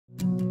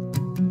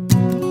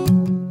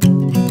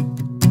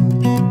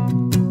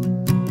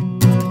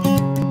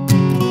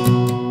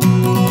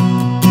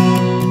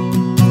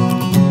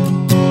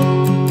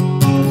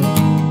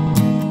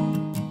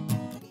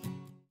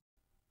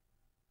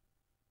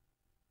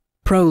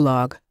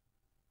Prologue.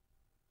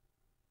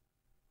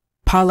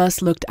 Pallas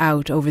looked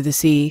out over the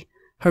sea,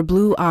 her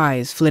blue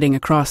eyes flitting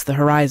across the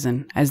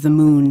horizon as the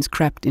moons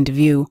crept into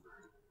view.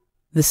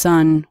 The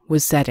sun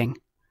was setting.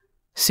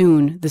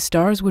 Soon the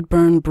stars would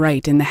burn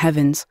bright in the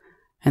heavens,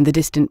 and the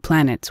distant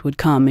planets would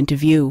come into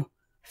view,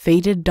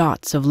 faded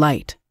dots of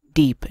light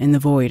deep in the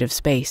void of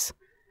space.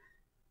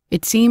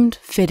 It seemed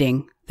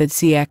fitting that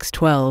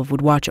CX-12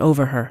 would watch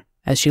over her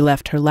as she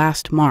left her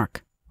last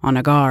mark on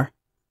Aggar.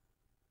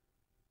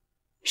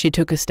 She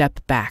took a step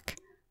back,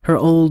 her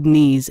old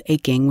knees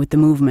aching with the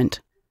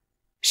movement.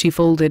 She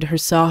folded her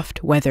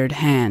soft, weathered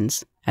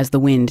hands as the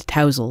wind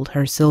tousled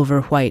her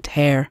silver-white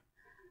hair.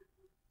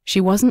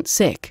 She wasn't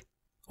sick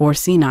or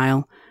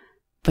senile,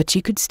 but she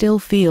could still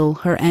feel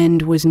her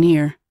end was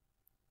near.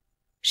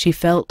 She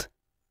felt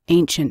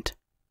ancient.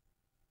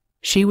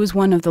 She was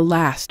one of the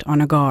last on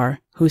Aggar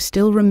who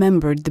still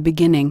remembered the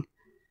beginning,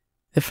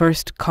 the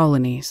first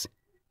colonies,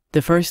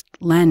 the first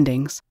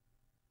landings.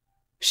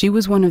 She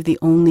was one of the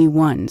only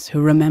ones who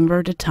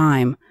remembered a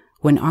time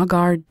when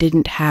Aggar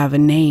didn't have a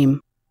name.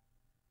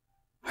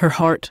 Her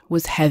heart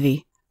was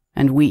heavy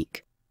and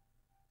weak.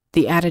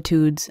 The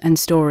attitudes and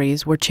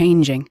stories were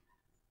changing.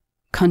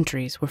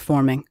 Countries were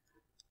forming.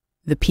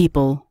 The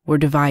people were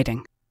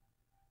dividing.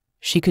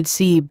 She could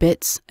see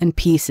bits and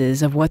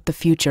pieces of what the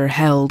future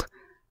held,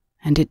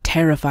 and it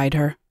terrified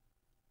her.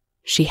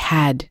 She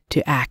had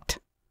to act.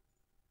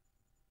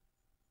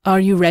 "Are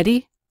you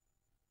ready?"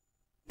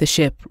 The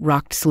ship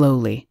rocked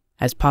slowly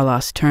as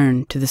Pallas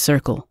turned to the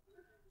circle.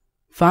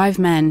 5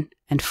 men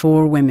and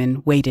 4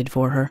 women waited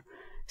for her,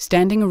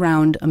 standing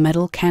around a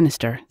metal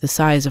canister the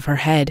size of her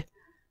head.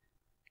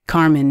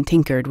 Carmen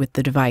tinkered with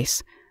the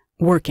device,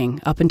 working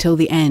up until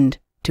the end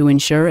to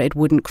ensure it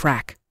wouldn't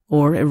crack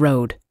or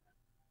erode.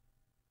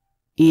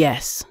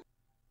 "Yes."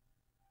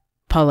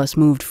 Pallas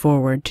moved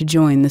forward to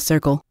join the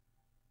circle.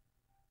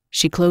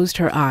 She closed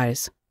her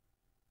eyes.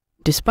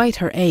 Despite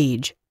her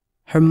age,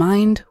 her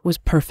mind was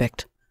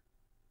perfect.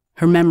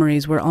 Her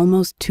memories were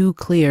almost too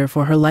clear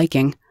for her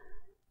liking,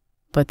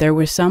 but there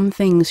were some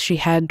things she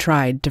had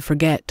tried to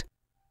forget.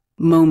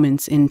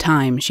 Moments in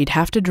time she'd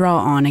have to draw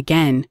on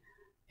again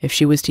if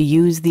she was to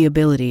use the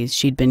abilities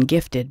she'd been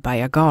gifted by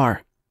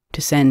Aggar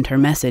to send her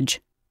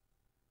message.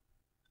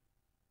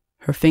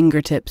 Her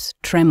fingertips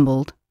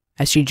trembled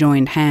as she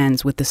joined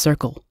hands with the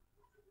circle.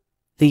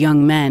 The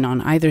young men on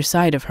either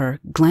side of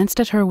her glanced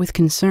at her with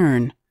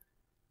concern.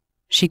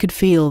 She could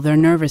feel their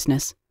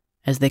nervousness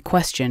as they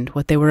questioned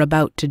what they were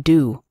about to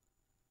do.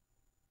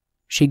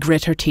 She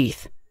grit her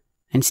teeth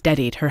and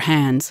steadied her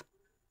hands.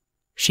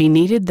 She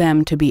needed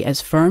them to be as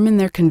firm in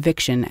their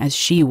conviction as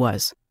she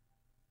was,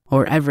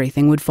 or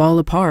everything would fall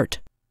apart.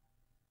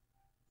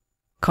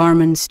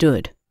 Carmen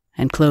stood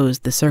and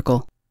closed the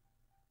circle.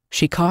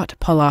 She caught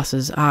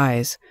Pallas's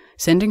eyes,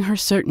 sending her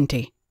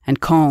certainty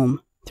and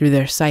calm through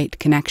their sight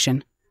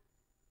connection.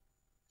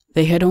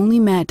 They had only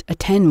met a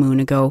 10 moon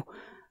ago,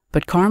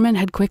 but Carmen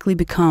had quickly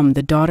become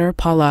the daughter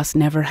Pallas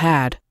never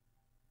had.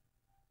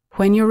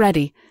 "When you're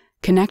ready,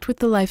 connect with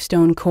the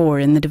Lifestone core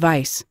in the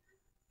device.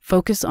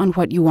 Focus on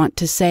what you want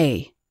to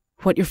say,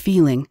 what you're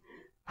feeling,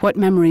 what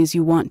memories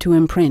you want to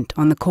imprint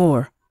on the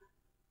core.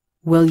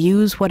 We'll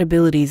use what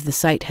abilities the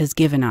site has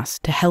given us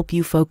to help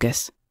you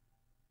focus."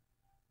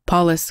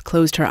 Pallas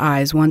closed her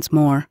eyes once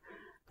more,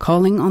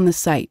 calling on the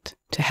site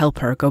to help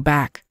her go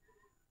back,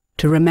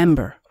 to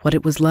remember what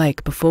it was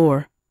like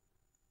before.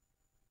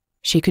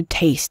 She could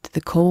taste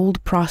the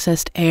cold,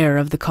 processed air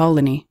of the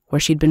colony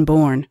where she'd been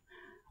born,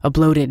 a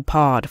bloated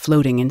pod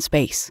floating in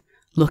space,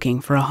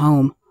 looking for a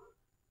home.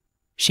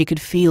 She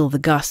could feel the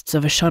gusts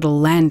of a shuttle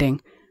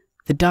landing,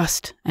 the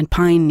dust and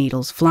pine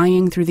needles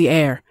flying through the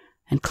air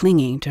and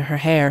clinging to her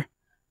hair.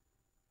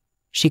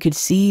 She could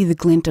see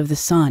the glint of the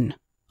sun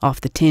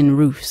off the tin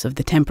roofs of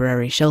the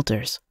temporary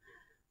shelters.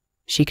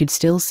 She could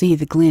still see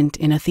the glint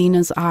in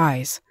Athena's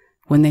eyes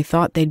when they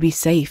thought they'd be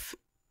safe.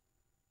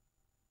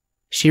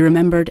 She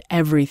remembered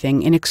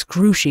everything in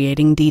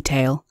excruciating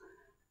detail.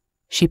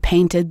 She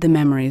painted the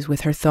memories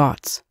with her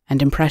thoughts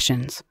and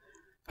impressions,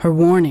 her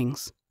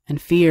warnings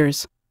and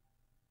fears.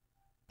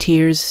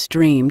 Tears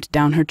streamed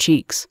down her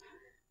cheeks,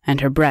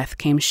 and her breath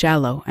came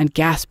shallow and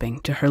gasping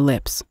to her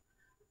lips.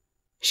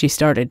 She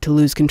started to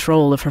lose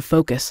control of her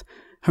focus,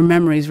 her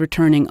memories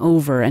returning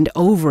over and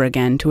over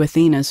again to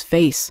Athena's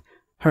face,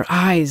 her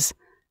eyes,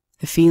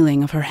 the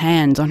feeling of her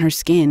hands on her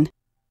skin.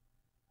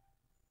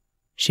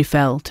 She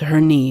fell to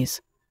her knees,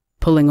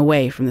 pulling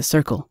away from the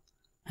circle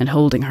and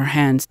holding her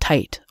hands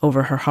tight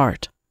over her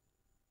heart.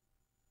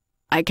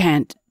 "I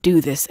can't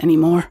do this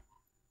anymore."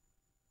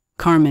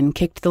 Carmen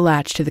kicked the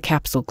latch to the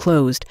capsule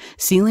closed,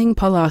 sealing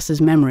Pallas's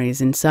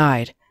memories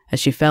inside as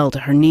she fell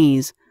to her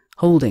knees,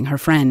 holding her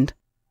friend.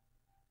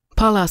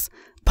 Pallas,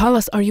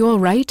 are you all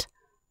right?"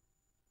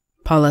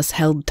 Pallas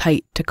held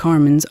tight to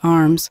Carmen's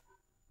arms,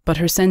 but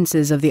her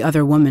senses of the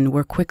other woman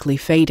were quickly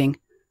fading.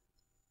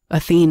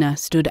 Athena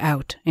stood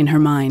out in her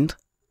mind.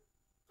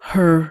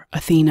 Her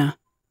Athena.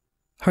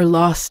 Her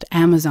lost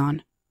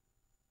Amazon.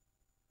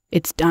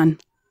 "It's done.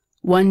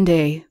 One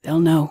day they'll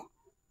know."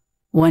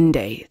 One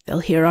day they'll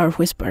hear our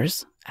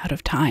whispers out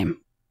of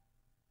time.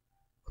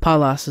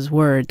 Paulos's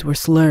words were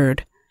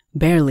slurred,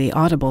 barely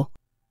audible.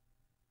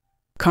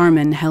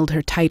 Carmen held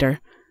her tighter,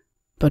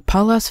 but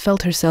Paulos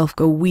felt herself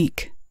go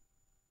weak.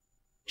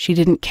 She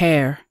didn't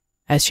care,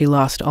 as she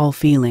lost all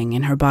feeling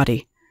in her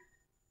body.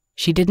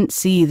 She didn't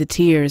see the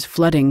tears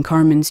flooding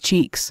Carmen's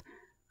cheeks,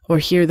 or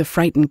hear the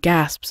frightened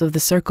gasps of the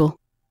circle.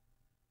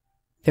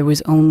 There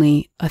was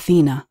only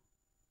Athena.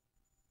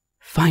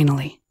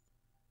 Finally.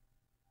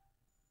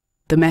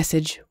 The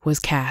message was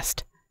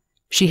cast.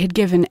 She had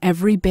given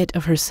every bit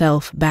of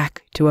herself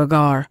back to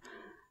Aggar,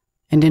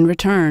 and in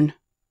return,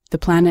 the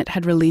planet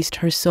had released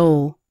her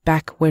soul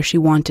back where she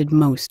wanted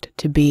most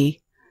to be.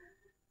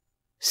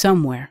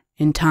 Somewhere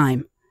in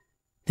time,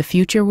 the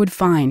future would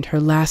find her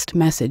last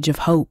message of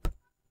hope,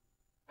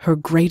 her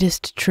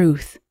greatest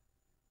truth.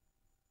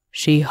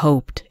 She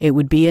hoped it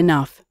would be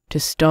enough to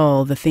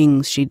stall the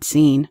things she'd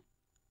seen.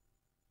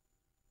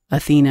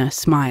 Athena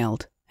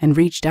smiled and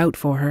reached out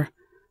for her.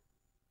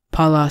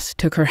 Paulos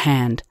took her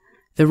hand,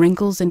 the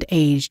wrinkles and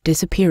age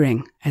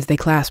disappearing as they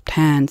clasped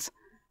hands.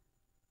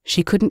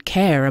 She couldn't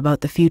care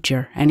about the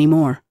future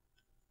anymore.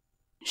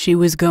 She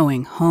was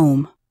going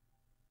home.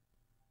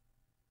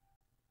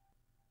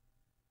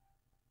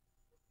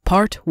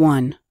 Part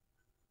 1.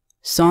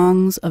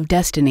 Songs of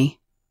Destiny.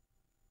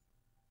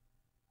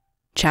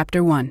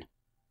 Chapter 1.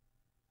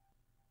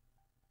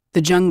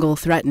 The jungle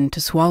threatened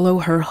to swallow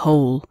her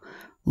whole.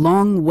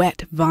 Long,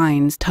 wet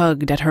vines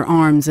tugged at her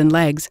arms and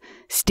legs,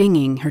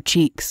 stinging her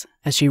cheeks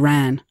as she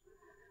ran.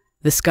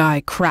 The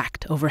sky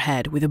cracked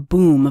overhead with a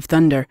boom of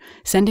thunder,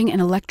 sending an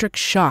electric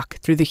shock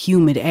through the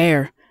humid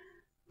air.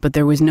 But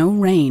there was no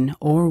rain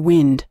or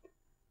wind.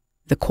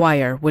 The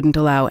choir wouldn't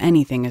allow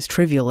anything as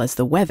trivial as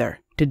the weather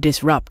to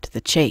disrupt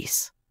the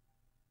chase.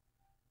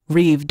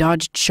 Reeve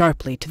dodged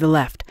sharply to the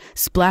left,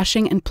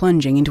 splashing and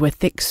plunging into a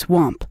thick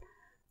swamp.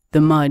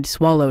 The mud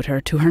swallowed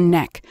her to her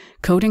neck,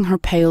 coating her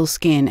pale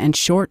skin and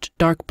short,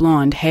 dark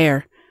blonde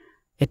hair.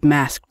 It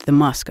masked the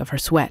musk of her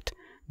sweat,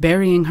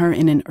 burying her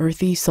in an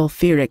earthy,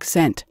 sulfuric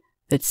scent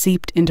that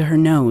seeped into her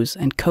nose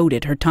and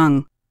coated her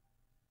tongue.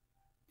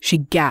 She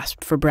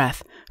gasped for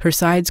breath, her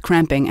sides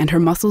cramping and her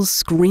muscles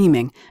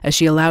screaming as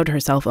she allowed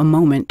herself a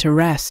moment to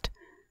rest.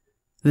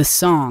 The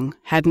song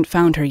hadn't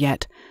found her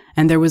yet,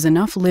 and there was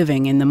enough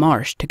living in the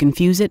marsh to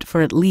confuse it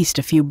for at least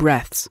a few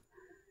breaths.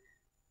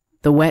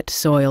 The wet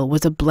soil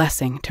was a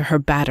blessing to her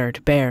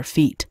battered, bare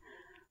feet.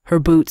 Her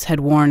boots had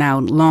worn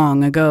out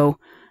long ago,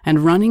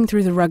 and running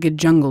through the rugged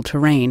jungle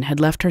terrain had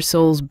left her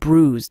soles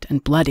bruised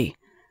and bloody.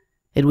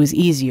 It was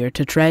easier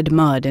to tread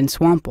mud and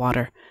swamp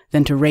water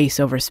than to race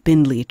over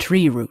spindly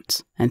tree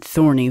roots and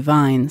thorny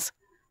vines.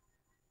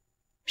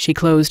 She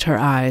closed her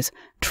eyes,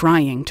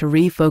 trying to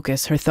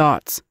refocus her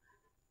thoughts.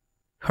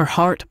 Her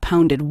heart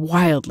pounded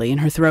wildly in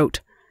her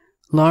throat.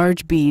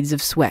 Large beads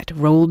of sweat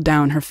rolled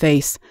down her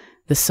face,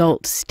 the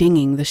salt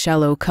stinging the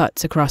shallow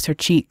cuts across her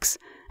cheeks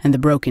and the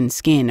broken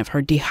skin of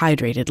her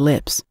dehydrated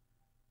lips.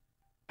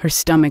 Her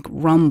stomach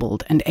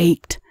rumbled and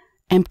ached,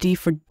 empty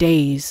for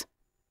days.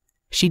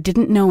 She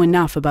didn't know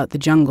enough about the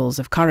jungles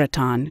of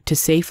Kharatan to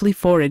safely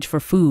forage for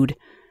food,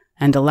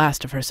 and the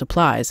last of her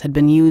supplies had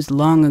been used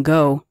long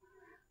ago.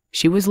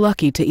 She was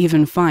lucky to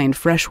even find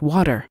fresh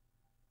water.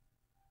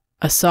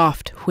 A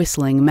soft,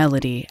 whistling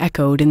melody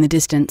echoed in the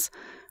distance.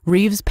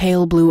 Reeve's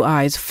pale blue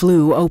eyes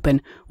flew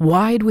open,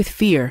 wide with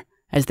fear,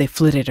 as they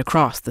flitted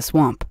across the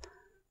swamp.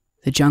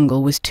 The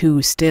jungle was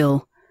too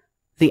still.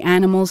 The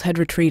animals had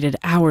retreated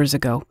hours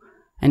ago,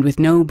 and with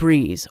no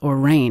breeze or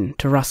rain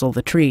to rustle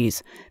the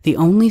trees, the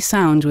only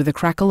sounds were the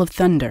crackle of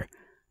thunder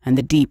and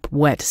the deep,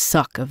 wet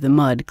suck of the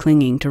mud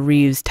clinging to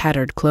Reeve's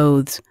tattered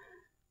clothes.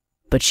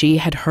 But she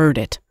had heard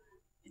it,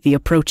 the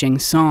approaching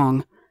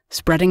song,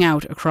 spreading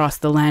out across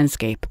the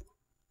landscape,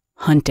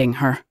 hunting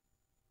her.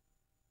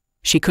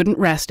 She couldn't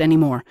rest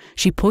anymore.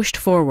 She pushed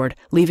forward,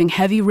 leaving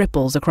heavy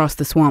ripples across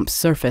the swamp's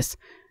surface.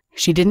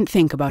 She didn't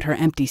think about her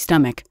empty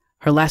stomach,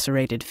 her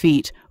lacerated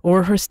feet,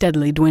 or her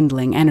steadily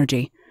dwindling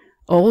energy.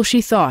 All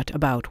she thought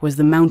about was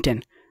the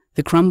mountain,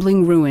 the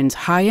crumbling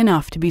ruins high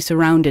enough to be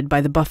surrounded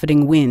by the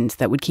buffeting winds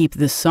that would keep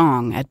the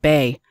song at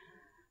bay.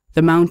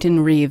 The mountain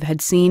Reeve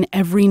had seen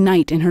every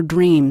night in her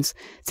dreams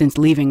since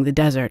leaving the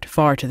desert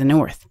far to the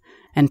north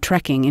and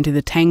trekking into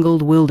the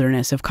tangled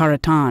wilderness of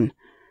Kharatan.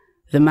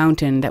 The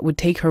mountain that would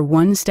take her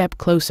one step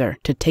closer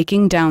to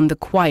taking down the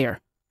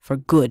choir for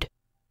good.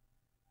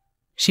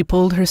 She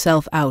pulled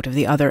herself out of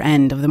the other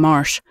end of the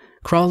marsh,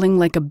 crawling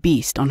like a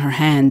beast on her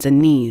hands and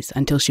knees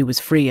until she was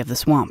free of the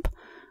swamp.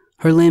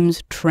 Her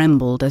limbs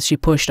trembled as she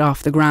pushed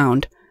off the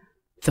ground.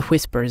 The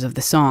whispers of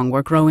the song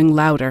were growing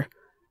louder.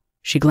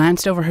 She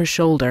glanced over her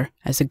shoulder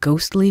as a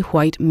ghostly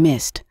white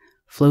mist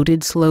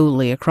floated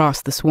slowly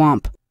across the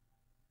swamp.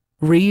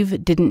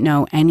 Reeve didn't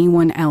know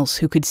anyone else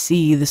who could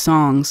see the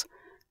songs.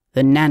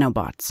 The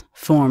nanobots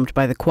formed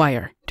by the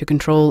choir to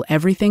control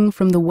everything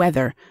from the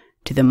weather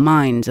to the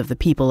minds of the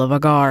people of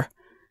Aggar.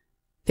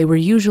 They were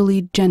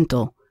usually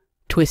gentle,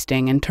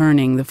 twisting and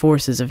turning the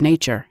forces of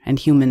nature and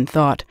human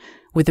thought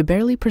with a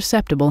barely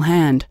perceptible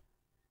hand.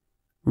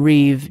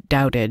 Reeve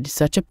doubted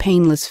such a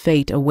painless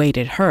fate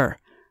awaited her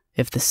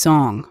if the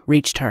song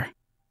reached her.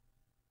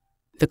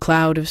 The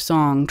cloud of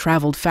song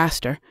traveled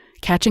faster,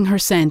 catching her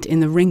scent in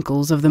the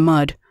wrinkles of the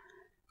mud.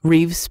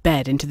 Reeve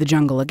sped into the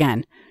jungle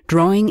again,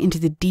 drawing into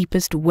the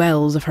deepest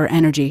wells of her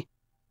energy.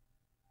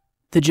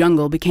 The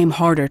jungle became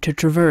harder to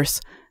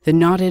traverse, the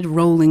knotted,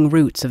 rolling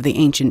roots of the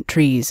ancient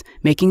trees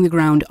making the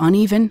ground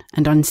uneven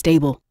and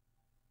unstable.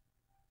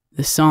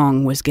 The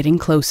song was getting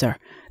closer,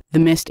 the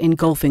mist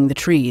engulfing the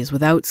trees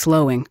without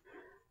slowing.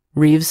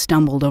 Reeve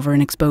stumbled over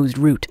an exposed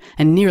root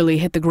and nearly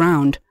hit the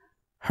ground.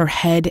 Her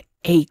head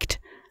ached.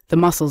 The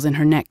muscles in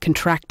her neck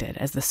contracted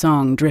as the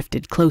song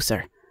drifted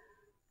closer.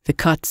 The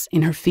cuts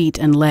in her feet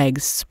and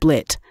legs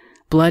split,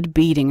 blood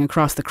beading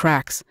across the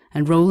cracks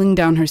and rolling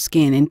down her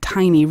skin in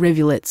tiny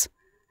rivulets.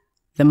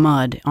 The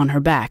mud on her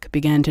back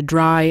began to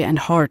dry and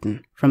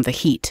harden from the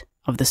heat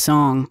of the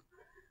song.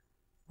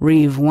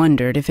 Reeve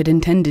wondered if it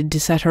intended to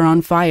set her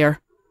on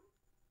fire.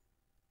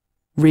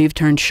 Reeve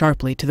turned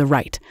sharply to the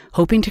right,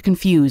 hoping to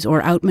confuse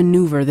or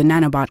outmaneuver the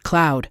nanobot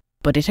cloud,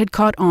 but it had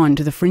caught on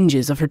to the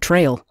fringes of her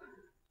trail.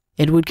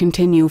 It would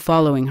continue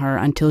following her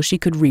until she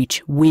could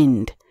reach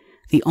wind,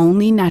 the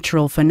only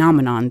natural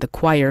phenomenon the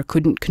choir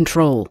couldn't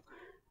control,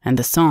 and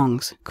the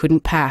songs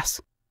couldn't pass.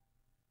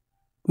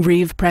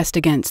 Reeve pressed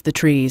against the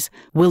trees,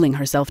 willing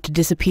herself to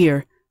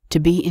disappear, to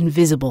be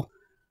invisible.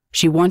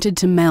 She wanted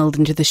to meld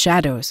into the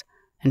shadows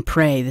and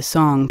pray the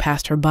song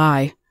passed her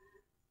by.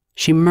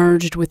 She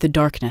merged with the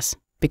darkness,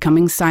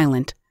 becoming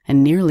silent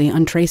and nearly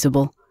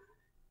untraceable.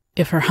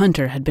 If her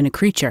hunter had been a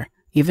creature,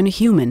 even a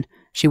human,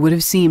 she would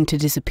have seemed to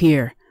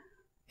disappear.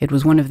 It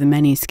was one of the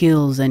many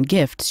skills and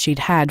gifts she'd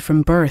had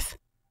from birth.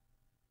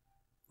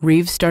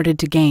 Reeve started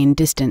to gain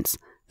distance,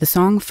 the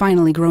song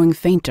finally growing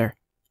fainter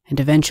and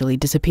eventually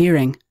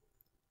disappearing.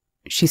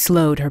 She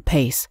slowed her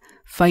pace,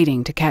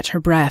 fighting to catch her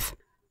breath.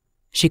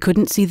 She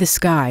couldn't see the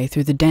sky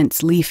through the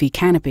dense leafy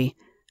canopy,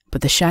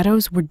 but the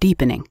shadows were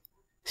deepening,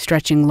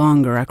 stretching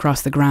longer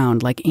across the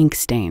ground like ink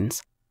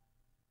stains.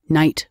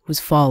 Night was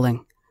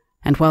falling,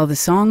 and while the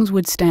songs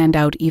would stand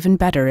out even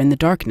better in the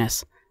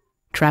darkness,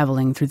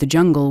 traveling through the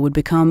jungle would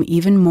become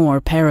even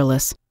more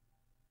perilous.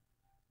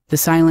 The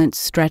silence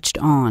stretched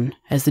on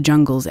as the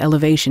jungle's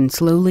elevation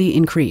slowly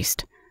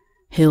increased,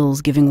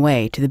 hills giving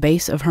way to the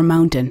base of her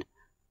mountain.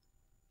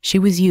 She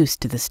was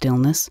used to the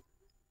stillness.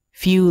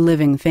 Few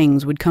living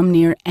things would come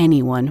near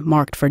anyone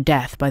marked for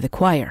death by the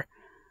choir,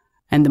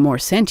 and the more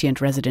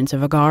sentient residents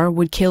of Aggar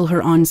would kill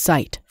her on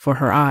sight for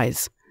her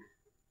eyes.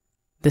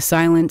 The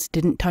silence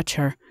didn't touch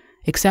her,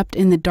 except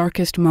in the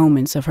darkest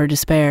moments of her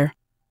despair.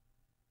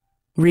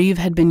 Reeve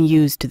had been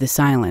used to the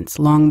silence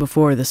long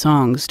before the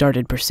songs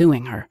started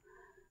pursuing her.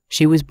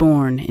 She was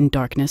born in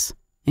darkness,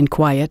 in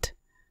quiet.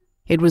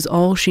 It was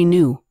all she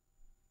knew,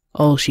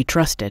 all she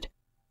trusted.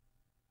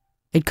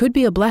 It could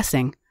be a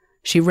blessing.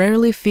 She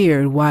rarely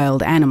feared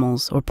wild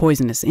animals or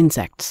poisonous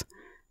insects.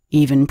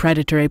 Even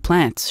predatory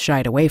plants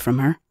shied away from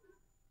her.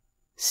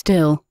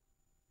 Still,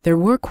 there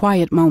were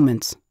quiet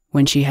moments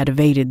when she had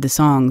evaded the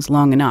songs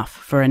long enough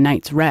for a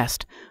night's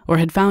rest, or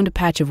had found a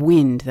patch of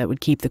wind that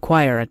would keep the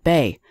choir at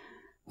bay,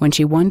 when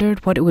she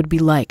wondered what it would be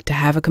like to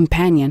have a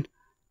companion.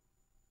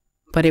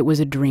 But it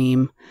was a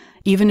dream.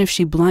 Even if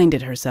she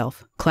blinded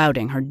herself,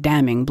 clouding her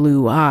damning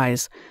blue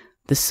eyes,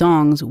 the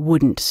songs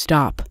wouldn't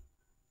stop.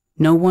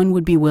 No one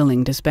would be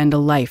willing to spend a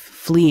life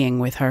fleeing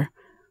with her.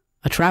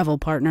 A travel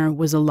partner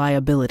was a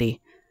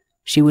liability.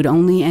 She would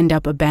only end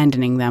up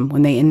abandoning them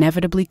when they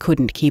inevitably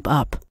couldn't keep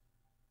up.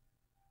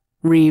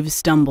 Reeve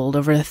stumbled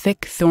over a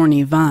thick,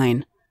 thorny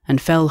vine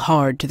and fell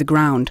hard to the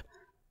ground.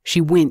 She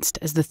winced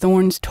as the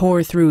thorns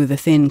tore through the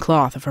thin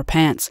cloth of her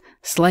pants,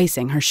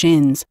 slicing her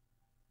shins.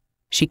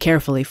 She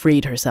carefully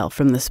freed herself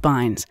from the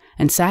spines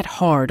and sat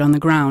hard on the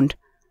ground.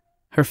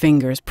 Her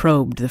fingers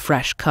probed the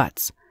fresh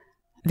cuts.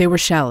 They were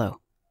shallow,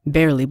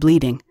 barely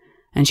bleeding,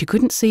 and she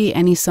couldn't see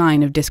any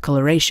sign of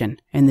discoloration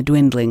in the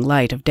dwindling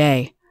light of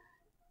day.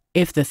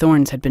 If the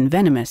thorns had been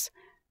venomous,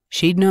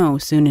 she'd know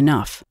soon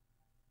enough.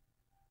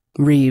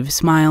 Reeve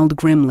smiled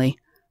grimly,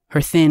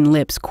 her thin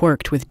lips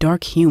quirked with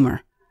dark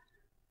humor.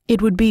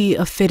 It would be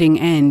a fitting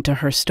end to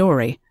her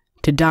story,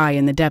 to die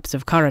in the depths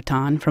of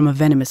Karatan from a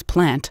venomous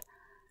plant.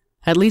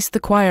 At least the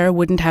choir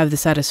wouldn't have the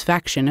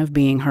satisfaction of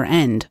being her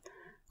end,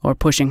 or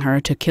pushing her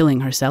to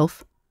killing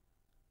herself.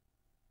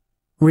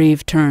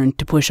 Reeve turned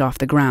to push off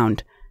the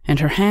ground, and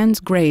her hands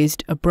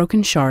grazed a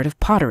broken shard of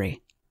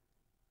pottery.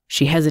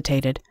 She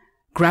hesitated,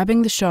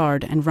 grabbing the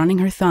shard and running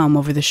her thumb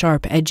over the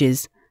sharp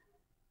edges.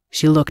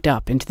 She looked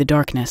up into the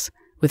darkness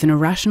with an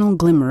irrational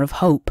glimmer of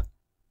hope.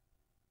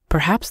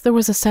 Perhaps there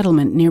was a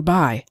settlement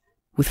nearby,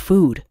 with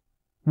food,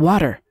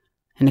 water,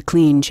 and a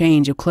clean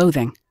change of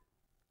clothing.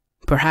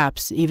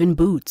 Perhaps even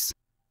boots.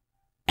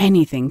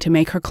 Anything to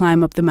make her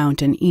climb up the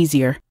mountain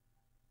easier.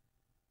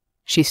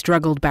 She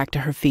struggled back to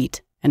her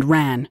feet and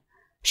ran.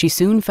 She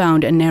soon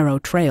found a narrow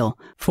trail,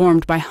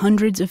 formed by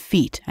hundreds of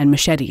feet and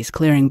machetes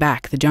clearing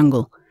back the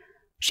jungle.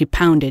 She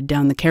pounded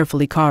down the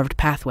carefully carved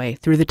pathway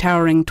through the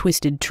towering,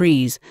 twisted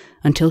trees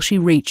until she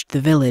reached the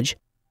village.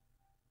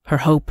 Her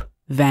hope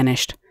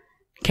vanished.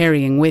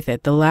 carrying with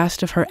it the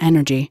last of her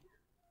energy.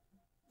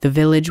 The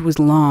village was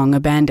long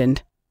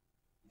abandoned.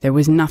 There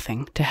was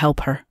nothing to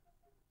help her.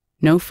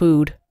 No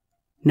food,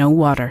 no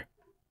water,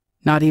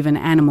 not even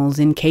animals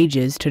in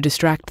cages to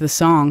distract the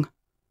song.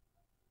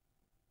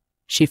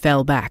 She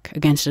fell back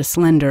against a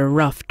slender,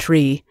 rough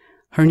tree,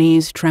 her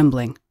knees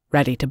trembling,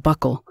 ready to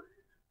buckle.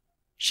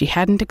 She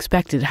hadn't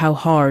expected how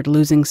hard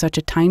losing such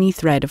a tiny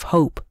thread of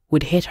hope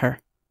would hit her.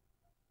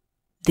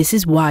 This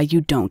is why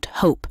you don't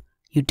hope.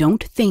 You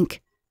don't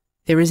think.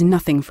 There is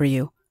nothing for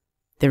you.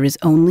 There is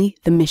only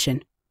the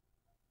mission.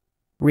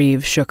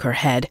 Reeve shook her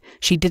head.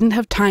 She didn't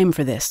have time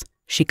for this.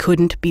 She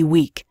couldn't be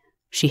weak.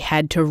 She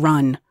had to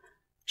run.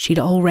 She'd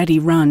already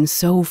run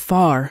so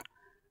far.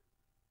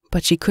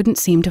 But she couldn't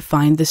seem to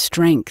find the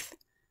strength.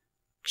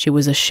 She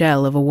was a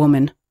shell of a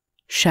woman,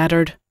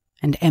 shattered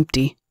and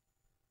empty.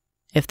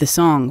 If the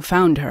song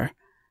found her,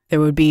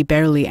 there would be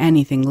barely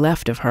anything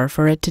left of her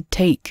for it to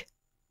take.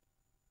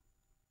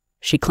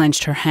 She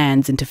clenched her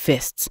hands into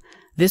fists.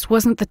 This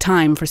wasn't the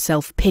time for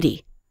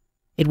self-pity.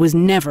 It was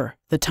never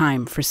the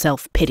time for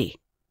self-pity.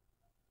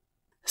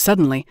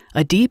 Suddenly,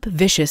 a deep,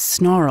 vicious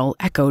snarl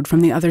echoed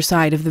from the other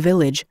side of the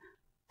village.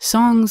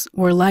 Songs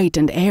were light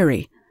and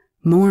airy,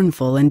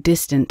 mournful and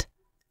distant.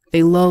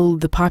 They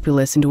lulled the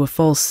populace into a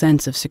false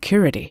sense of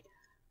security.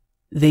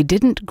 They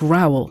didn't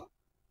growl.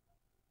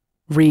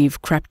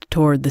 Reeve crept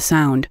toward the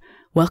sound,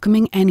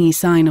 welcoming any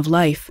sign of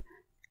life,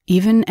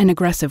 even an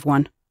aggressive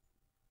one.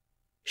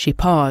 She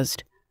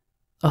paused.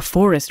 A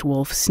forest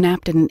wolf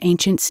snapped at an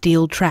ancient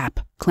steel trap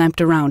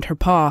clamped around her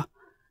paw.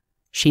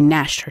 She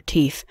gnashed her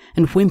teeth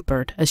and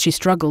whimpered as she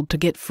struggled to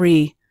get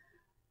free.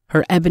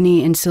 Her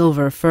ebony and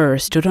silver fur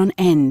stood on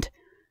end,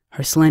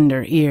 her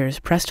slender ears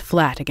pressed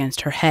flat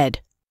against her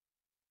head.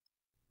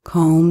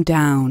 Calm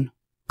down,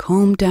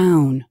 calm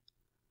down.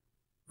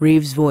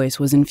 Reeve's voice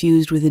was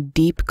infused with a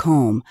deep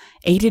calm,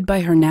 aided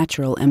by her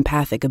natural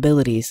empathic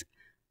abilities.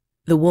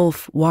 The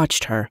wolf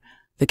watched her,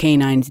 the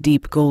canine's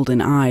deep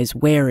golden eyes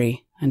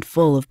wary and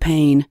full of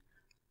pain.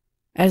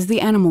 As the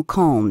animal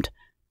calmed,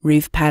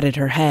 Reeve patted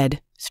her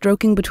head,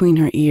 stroking between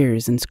her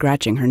ears and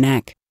scratching her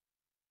neck.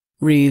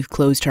 Reeve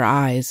closed her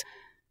eyes.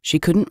 She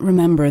couldn't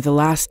remember the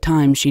last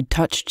time she'd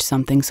touched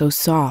something so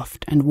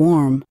soft and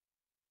warm.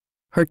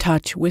 Her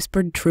touch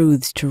whispered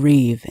truths to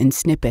Reeve in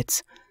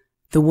snippets.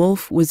 The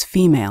wolf was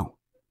female,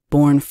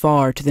 born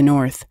far to the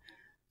north.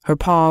 Her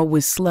paw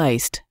was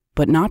sliced,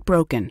 but not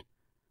broken.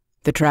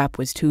 The trap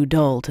was too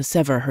dull to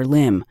sever her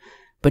limb,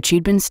 but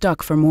she'd been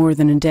stuck for more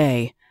than a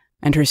day,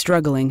 and her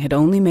struggling had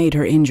only made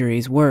her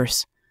injuries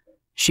worse.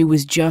 She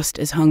was just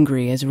as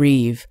hungry as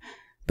Reeve,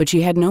 but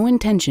she had no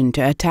intention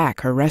to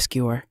attack her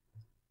rescuer.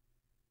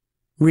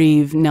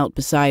 Reeve knelt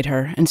beside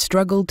her and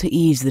struggled to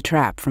ease the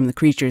trap from the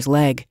creature's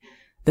leg.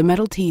 The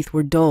metal teeth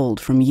were dulled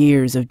from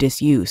years of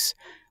disuse,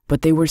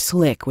 but they were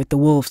slick with the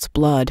wolf's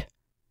blood.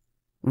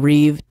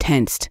 Reeve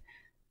tensed.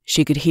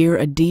 She could hear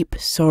a deep,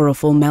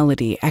 sorrowful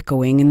melody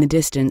echoing in the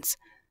distance.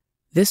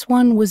 This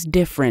one was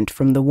different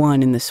from the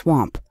one in the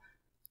swamp.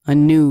 A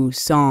new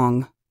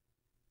song.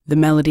 The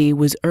melody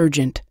was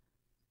urgent,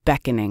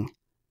 beckoning,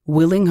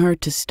 willing her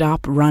to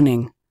stop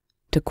running,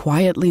 to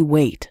quietly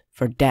wait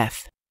for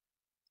death.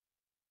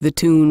 The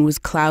tune was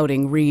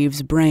clouding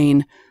Reeve's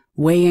brain,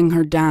 weighing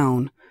her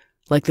down,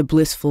 like the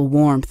blissful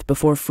warmth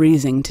before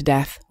freezing to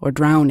death or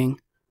drowning.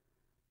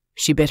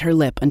 She bit her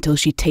lip until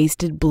she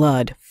tasted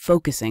blood,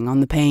 focusing on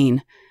the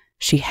pain.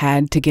 She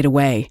had to get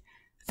away.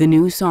 The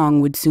new song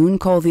would soon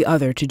call the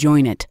other to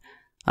join it,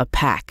 a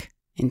pack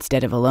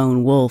instead of a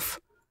lone wolf.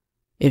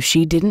 If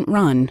she didn't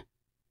run,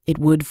 it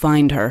would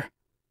find her.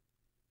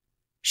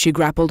 She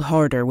grappled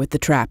harder with the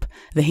trap,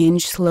 the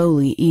hinge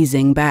slowly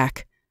easing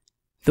back.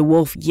 The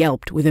wolf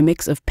yelped with a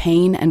mix of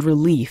pain and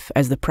relief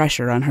as the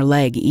pressure on her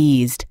leg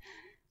eased.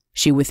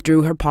 She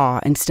withdrew her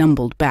paw and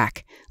stumbled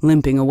back,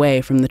 limping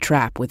away from the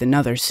trap with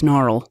another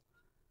snarl.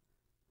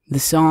 The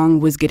song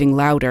was getting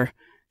louder.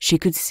 She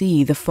could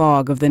see the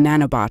fog of the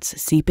nanobots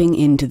seeping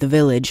into the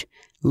village,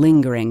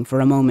 lingering for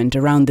a moment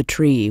around the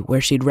tree where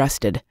she'd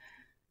rested.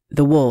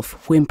 The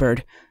wolf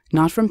whimpered,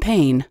 not from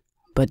pain,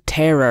 but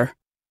terror.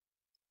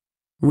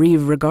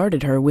 Reeve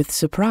regarded her with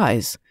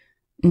surprise.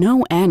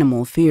 No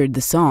animal feared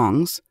the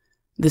songs.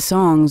 The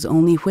songs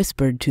only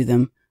whispered to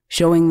them,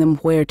 showing them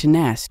where to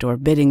nest or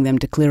bidding them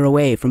to clear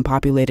away from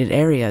populated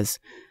areas.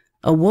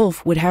 A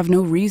wolf would have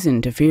no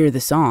reason to fear the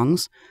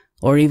songs,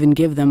 or even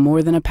give them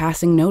more than a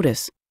passing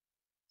notice.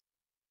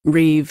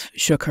 Reeve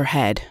shook her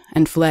head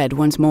and fled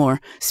once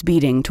more,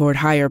 speeding toward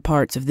higher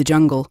parts of the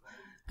jungle.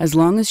 As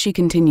long as she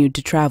continued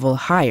to travel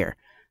higher,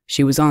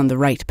 she was on the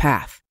right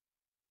path.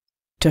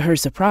 To her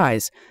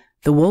surprise,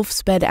 the wolf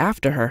sped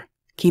after her,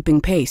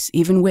 keeping pace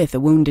even with a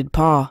wounded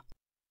paw.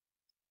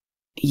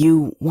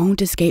 "You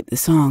won't escape the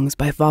songs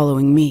by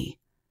following me."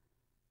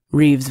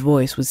 Reeve's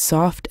voice was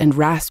soft and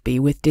raspy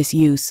with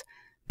disuse,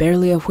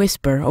 barely a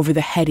whisper over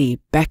the heady,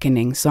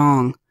 beckoning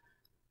song.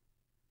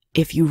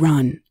 "If you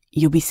run,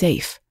 you'll be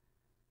safe."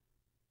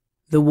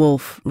 The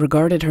wolf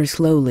regarded her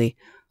slowly,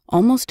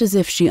 almost as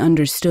if she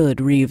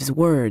understood Reeve's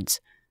words,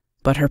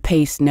 but her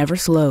pace never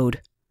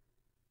slowed.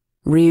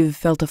 Reeve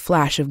felt a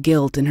flash of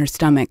guilt in her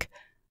stomach,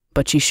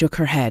 but she shook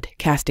her head,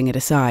 casting it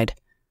aside.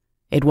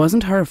 It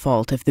wasn't her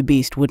fault if the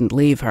beast wouldn't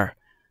leave her.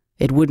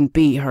 It wouldn't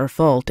be her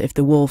fault if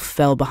the wolf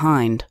fell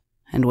behind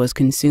and was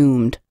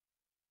consumed.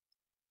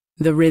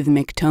 The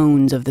rhythmic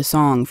tones of the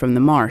song from the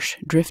marsh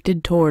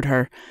drifted toward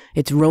her,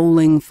 its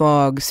rolling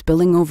fog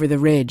spilling over the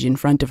ridge in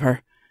front of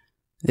her.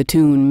 The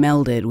tune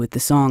melded with the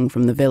song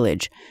from the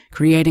village,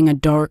 creating a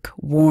dark,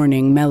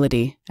 warning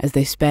melody as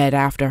they sped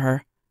after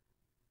her.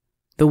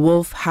 The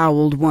wolf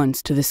howled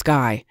once to the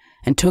sky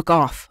and took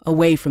off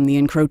away from the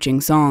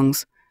encroaching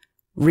songs.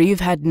 Reeve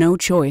had no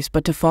choice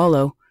but to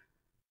follow.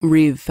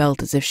 Reeve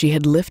felt as if she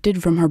had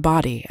lifted from her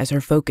body as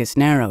her focus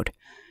narrowed.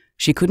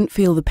 She couldn't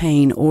feel the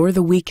pain or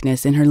the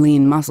weakness in her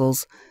lean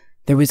muscles.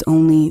 There was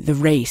only the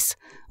race,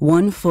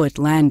 one foot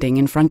landing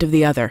in front of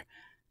the other,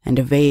 and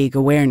a vague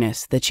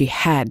awareness that she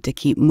had to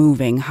keep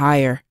moving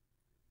higher.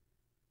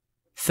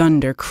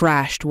 Thunder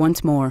crashed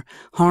once more,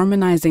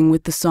 harmonizing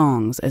with the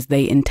songs as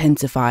they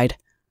intensified.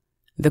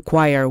 The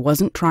choir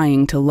wasn't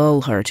trying to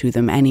lull her to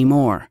them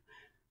anymore.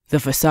 The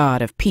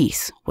facade of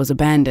peace was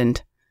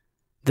abandoned.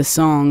 The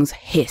songs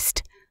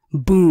hissed,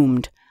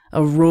 boomed,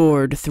 a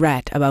roared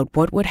threat about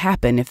what would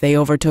happen if they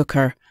overtook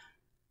her.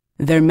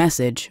 Their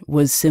message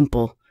was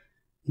simple.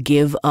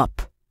 Give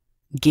up.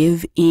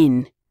 Give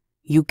in.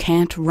 You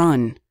can't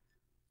run.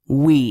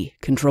 We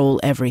control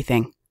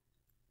everything.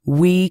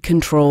 We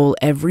control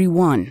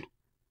everyone.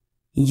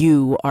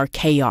 You are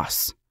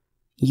chaos.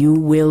 You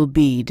will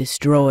be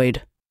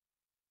destroyed.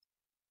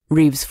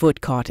 Reeve's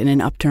foot caught in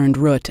an upturned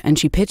root, and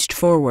she pitched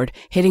forward,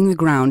 hitting the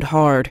ground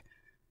hard.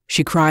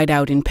 She cried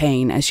out in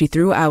pain as she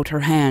threw out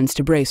her hands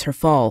to brace her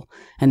fall,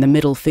 and the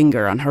middle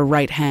finger on her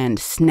right hand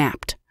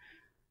snapped.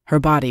 Her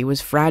body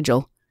was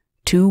fragile,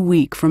 too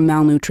weak from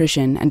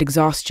malnutrition and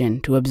exhaustion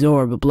to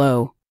absorb a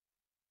blow.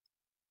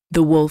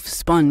 The wolf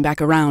spun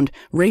back around,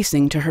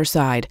 racing to her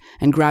side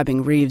and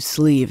grabbing Reeve's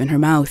sleeve in her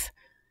mouth.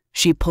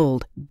 She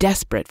pulled,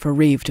 desperate for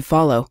Reeve to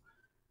follow.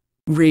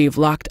 Reeve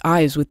locked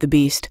eyes with the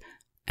beast,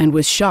 and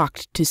was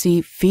shocked to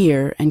see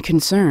fear and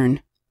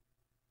concern.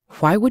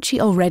 Why would she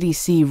already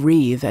see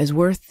Reeve as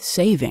worth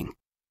saving?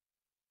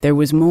 There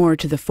was more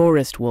to the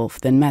forest wolf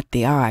than met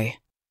the eye.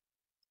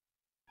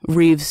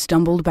 Reeve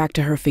stumbled back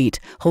to her feet,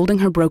 holding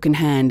her broken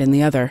hand in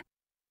the other.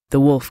 The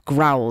wolf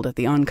growled at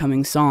the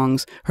oncoming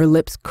songs, her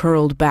lips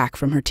curled back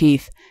from her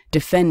teeth,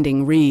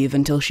 defending Reeve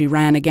until she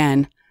ran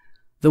again.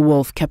 The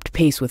wolf kept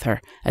pace with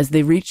her as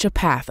they reached a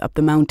path up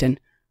the mountain,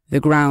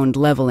 the ground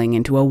leveling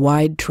into a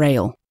wide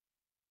trail.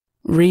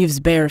 Reeve's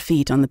bare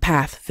feet on the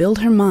path filled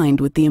her mind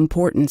with the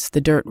importance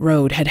the dirt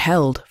road had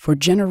held for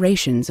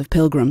generations of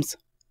pilgrims.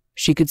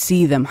 She could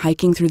see them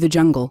hiking through the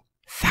jungle,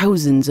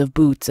 thousands of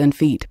boots and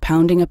feet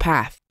pounding a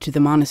path to the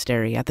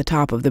monastery at the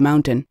top of the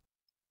mountain.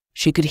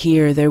 She could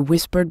hear their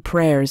whispered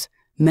prayers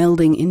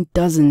melding in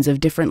dozens of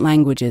different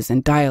languages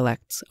and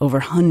dialects over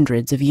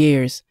hundreds of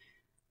years.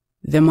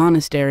 The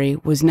monastery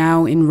was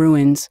now in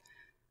ruins.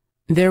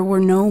 There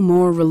were no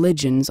more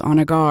religions on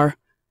Aggar.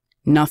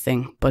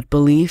 Nothing but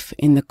belief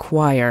in the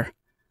choir.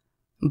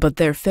 But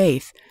their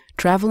faith,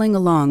 traveling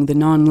along the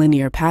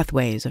non-linear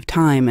pathways of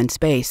time and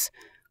space,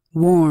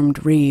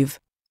 warmed Reeve,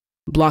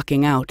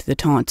 blocking out the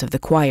taunts of the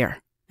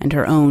choir and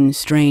her own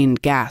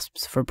strained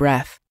gasps for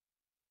breath.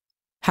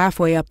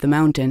 Halfway up the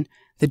mountain,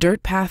 the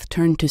dirt path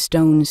turned to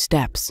stone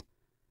steps.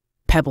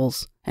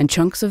 Pebbles and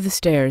chunks of the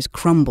stairs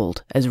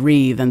crumbled as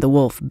Reeve and the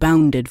wolf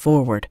bounded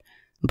forward,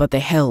 but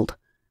they held.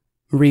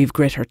 Reeve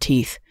grit her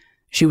teeth.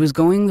 She was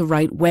going the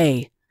right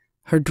way.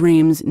 Her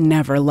dreams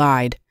never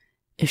lied.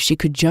 If she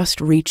could just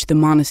reach the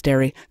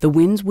monastery, the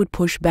winds would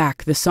push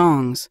back the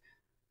songs.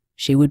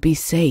 She would be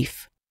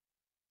safe.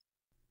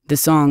 The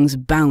songs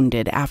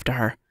bounded after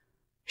her.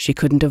 She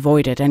couldn't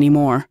avoid it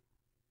anymore.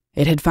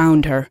 It had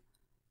found her.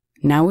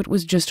 Now it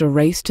was just a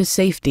race to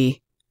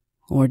safety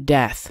or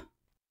death.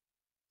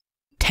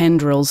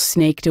 Tendrils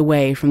snaked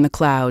away from the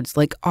clouds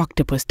like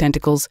octopus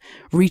tentacles,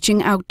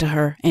 reaching out to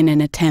her in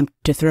an attempt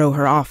to throw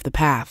her off the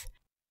path.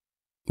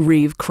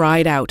 Reeve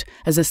cried out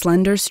as a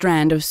slender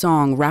strand of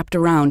song wrapped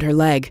around her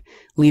leg,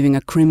 leaving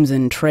a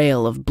crimson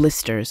trail of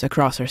blisters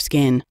across her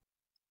skin.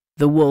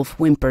 The wolf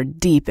whimpered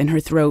deep in her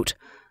throat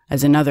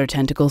as another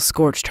tentacle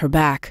scorched her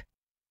back.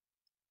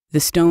 The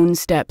stone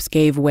steps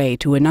gave way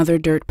to another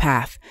dirt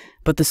path,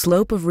 but the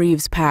slope of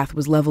Reeve's path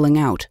was leveling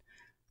out.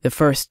 The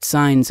first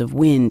signs of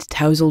wind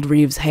tousled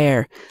Reeve's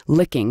hair,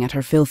 licking at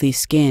her filthy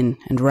skin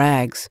and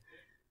rags.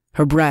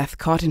 Her breath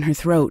caught in her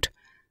throat.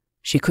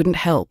 She couldn't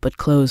help but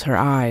close her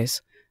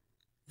eyes.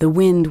 The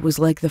wind was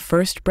like the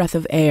first breath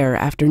of air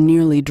after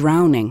nearly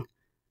drowning,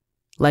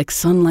 like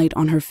sunlight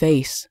on her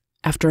face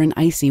after an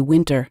icy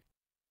winter.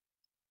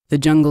 The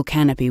jungle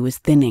canopy was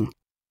thinning,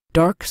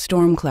 dark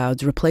storm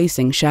clouds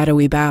replacing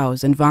shadowy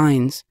boughs and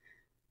vines.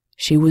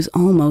 She was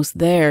almost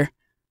there,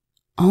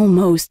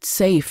 almost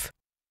safe.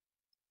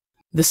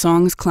 The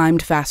songs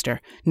climbed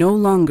faster, no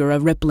longer a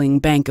rippling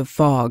bank of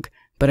fog,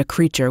 but a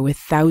creature with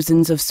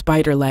thousands of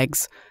spider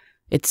legs.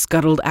 It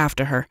scuttled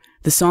after her,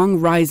 the song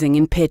rising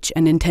in pitch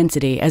and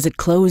intensity as it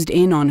closed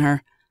in on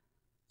her.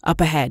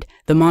 Up ahead,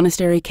 the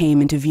monastery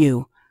came into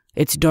view.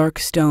 Its dark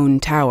stone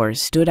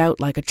towers stood out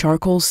like a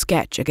charcoal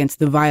sketch against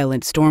the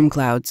violent storm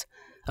clouds.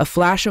 A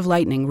flash of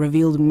lightning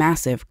revealed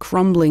massive,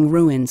 crumbling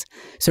ruins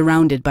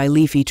surrounded by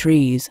leafy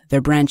trees,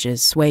 their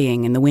branches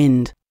swaying in the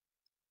wind.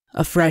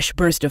 A fresh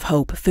burst of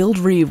hope filled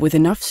Reeve with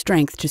enough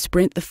strength to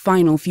sprint the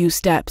final few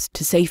steps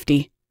to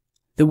safety.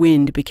 The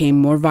wind became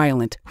more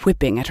violent,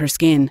 whipping at her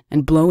skin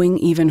and blowing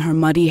even her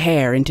muddy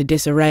hair into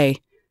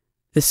disarray.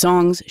 The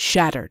songs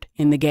shattered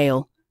in the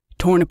gale,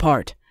 torn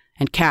apart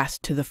and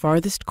cast to the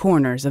farthest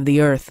corners of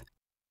the earth.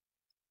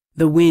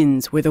 The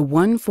winds were the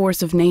one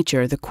force of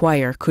nature the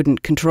choir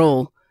couldn't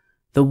control,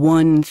 the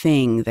one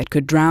thing that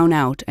could drown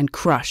out and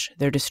crush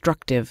their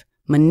destructive,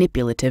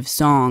 manipulative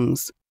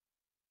songs.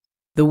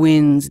 The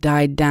winds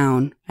died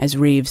down as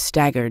Reeve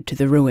staggered to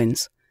the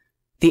ruins.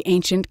 The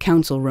ancient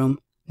council room,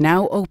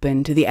 now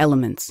open to the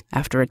elements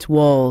after its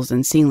walls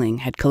and ceiling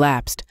had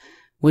collapsed,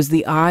 was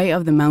the eye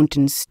of the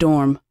mountain's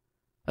storm,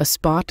 a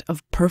spot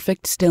of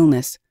perfect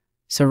stillness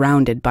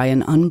surrounded by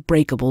an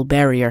unbreakable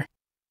barrier.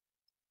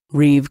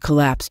 Reeve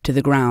collapsed to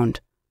the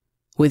ground.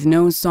 With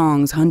no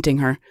songs hunting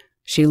her,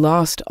 she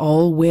lost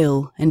all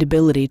will and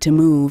ability to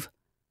move.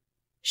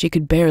 She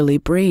could barely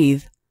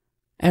breathe.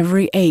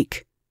 Every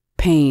ache,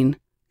 pain,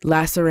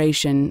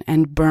 laceration,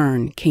 and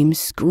burn came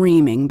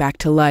screaming back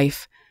to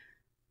life,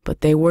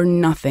 but they were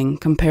nothing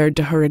compared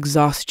to her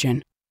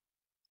exhaustion.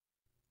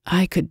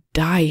 I could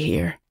die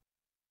here.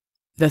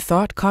 The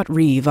thought caught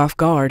Reeve off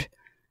guard.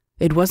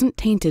 It wasn't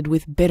tainted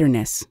with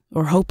bitterness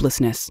or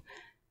hopelessness.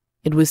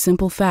 It was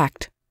simple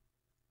fact.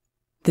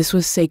 This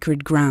was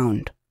sacred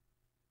ground.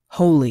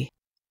 Holy.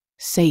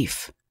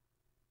 Safe.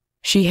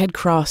 She had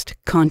crossed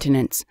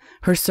continents,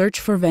 her search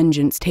for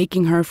vengeance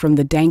taking her from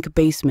the dank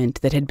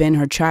basement that had been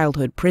her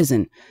childhood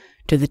prison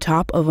to the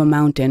top of a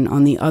mountain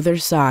on the other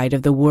side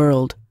of the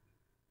world.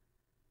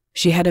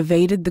 She had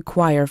evaded the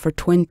choir for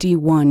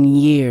 21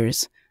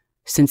 years,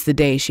 since the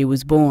day she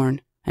was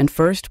born, and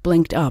first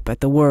blinked up at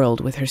the world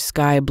with her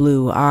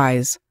sky-blue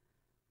eyes.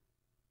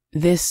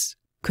 This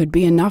could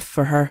be enough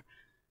for her.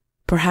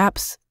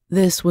 Perhaps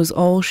this was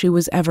all she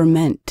was ever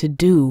meant to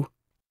do.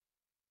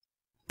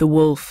 The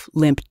wolf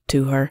limped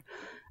to her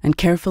and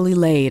carefully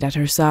laid at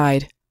her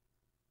side.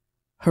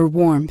 Her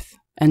warmth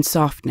and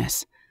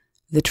softness,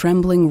 the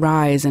trembling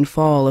rise and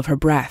fall of her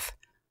breath,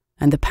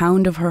 and the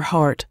pound of her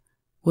heart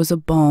was a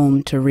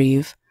balm to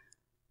Reeve,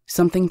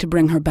 something to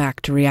bring her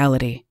back to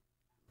reality,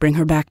 bring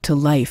her back to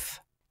life.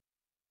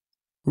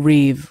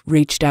 Reeve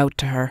reached out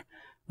to her,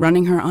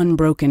 running her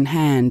unbroken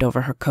hand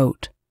over her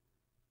coat.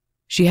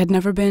 She had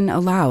never been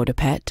allowed a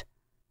pet.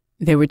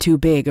 They were too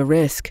big a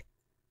risk.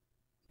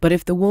 But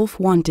if the wolf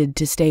wanted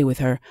to stay with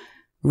her,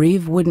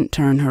 Reeve wouldn't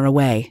turn her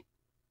away.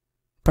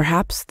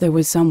 Perhaps there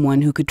was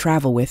someone who could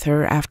travel with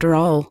her after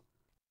all.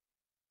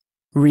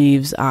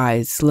 Reeve's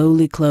eyes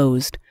slowly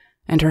closed,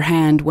 and her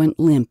hand went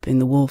limp in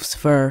the wolf's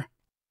fur.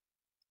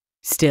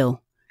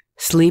 Still,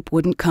 sleep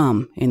wouldn't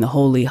come in the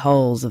holy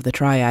halls of the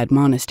Triad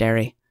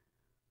Monastery.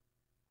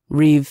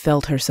 Reeve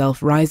felt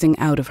herself rising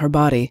out of her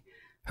body,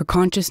 her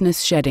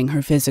consciousness shedding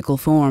her physical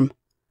form.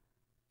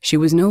 She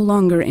was no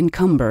longer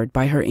encumbered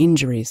by her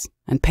injuries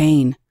and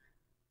pain.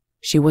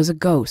 She was a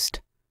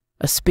ghost,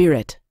 a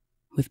spirit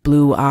with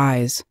blue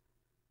eyes,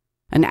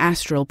 an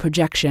astral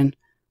projection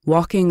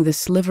walking the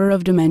sliver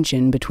of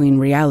dimension between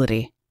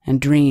reality and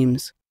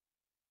dreams.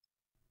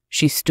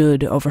 She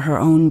stood over her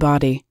own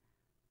body.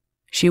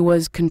 She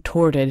was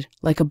contorted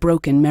like a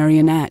broken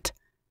marionette,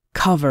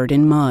 covered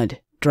in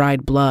mud,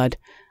 dried blood,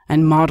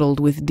 and mottled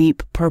with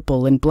deep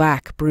purple and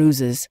black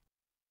bruises.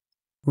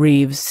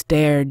 Reeve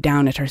stared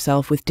down at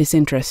herself with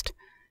disinterest.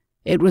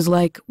 It was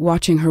like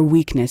watching her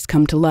weakness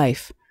come to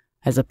life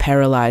as a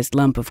paralyzed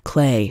lump of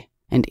clay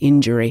and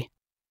injury.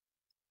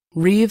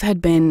 Reeve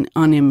had been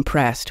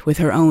unimpressed with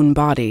her own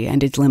body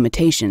and its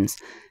limitations.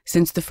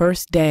 Since the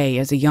first day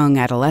as a young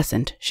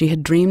adolescent, she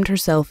had dreamed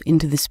herself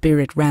into the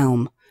spirit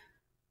realm.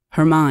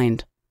 Her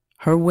mind,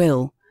 her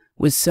will,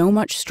 was so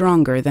much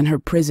stronger than her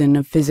prison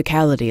of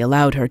physicality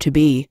allowed her to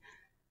be.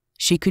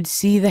 She could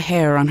see the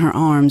hair on her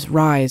arms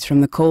rise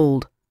from the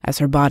cold as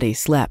her body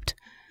slept.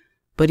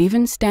 But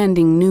even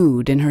standing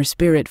nude in her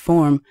spirit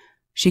form,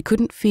 she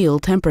couldn't feel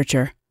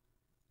temperature.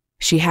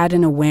 She had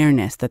an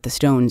awareness that the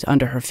stones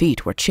under her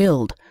feet were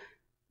chilled,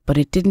 but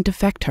it didn't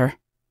affect her.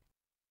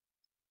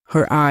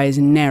 Her eyes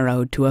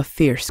narrowed to a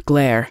fierce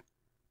glare.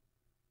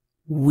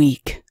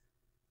 Weak.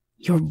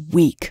 You're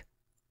weak.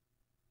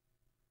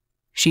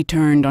 She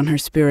turned on her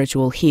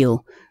spiritual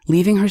heel,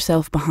 leaving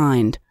herself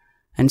behind,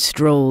 and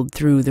strolled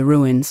through the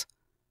ruins.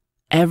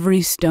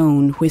 Every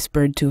stone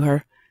whispered to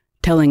her,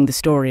 telling the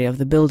story of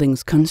the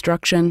building's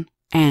construction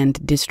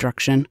and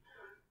destruction.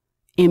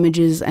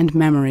 Images and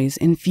memories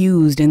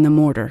infused in the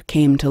mortar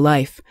came to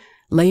life,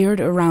 layered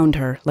around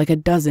her like a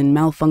dozen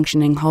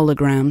malfunctioning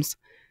holograms.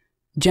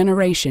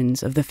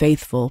 Generations of the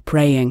faithful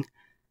praying,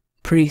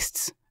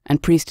 priests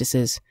and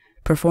priestesses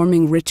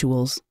performing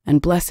rituals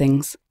and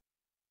blessings.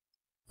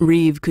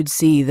 Reeve could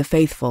see the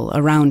faithful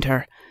around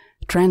her,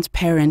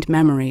 transparent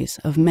memories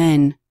of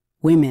men,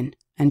 women,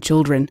 and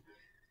children.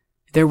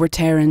 There were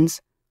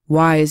Terrans,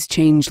 wise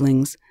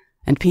changelings,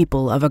 and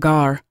people of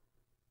Aggar.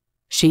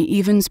 She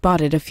even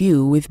spotted a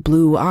few with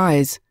blue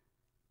eyes.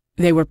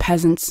 They were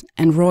peasants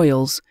and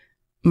royals,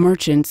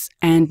 merchants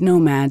and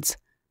nomads.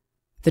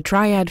 The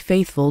Triad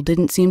faithful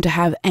didn't seem to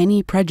have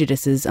any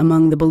prejudices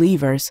among the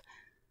believers.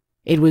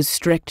 It was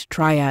strict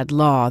Triad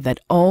law that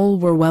all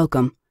were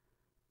welcome.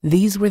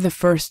 These were the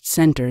first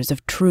centers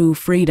of true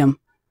freedom,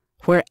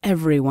 where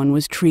everyone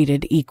was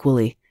treated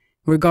equally,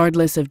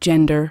 regardless of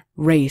gender,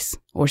 race,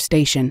 or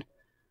station.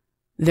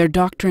 Their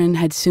doctrine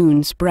had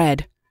soon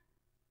spread.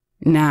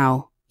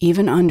 Now,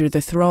 even under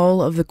the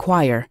thrall of the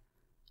choir,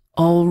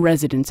 all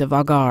residents of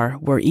Aggar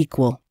were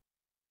equal.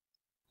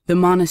 The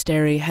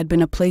monastery had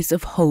been a place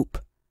of hope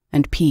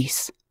and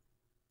peace.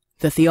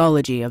 The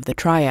theology of the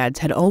Triads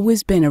had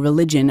always been a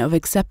religion of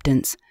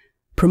acceptance,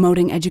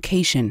 promoting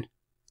education,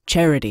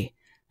 charity,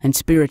 and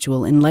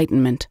spiritual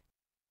enlightenment.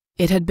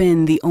 It had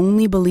been the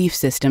only belief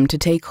system to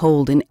take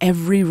hold in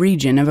every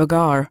region of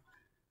Aggar.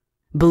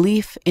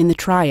 Belief in the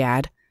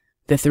Triad,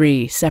 the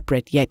three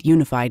separate yet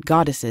unified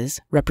goddesses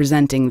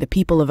representing the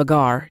people of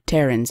Aggar,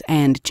 Terrans,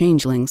 and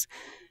changelings,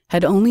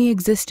 had only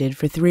existed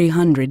for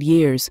 300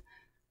 years,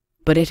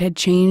 but it had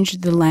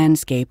changed the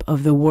landscape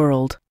of the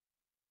world.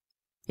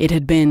 It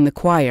had been the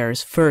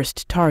choir's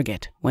first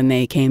target when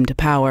they came to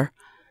power.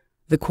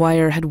 The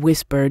choir had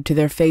whispered to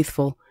their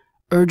faithful,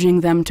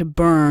 urging them to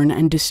burn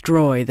and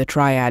destroy the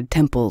Triad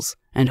temples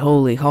and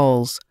holy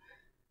halls.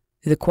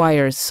 The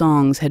choir's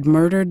songs had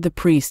murdered the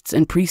priests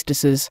and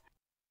priestesses.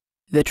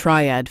 The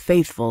Triad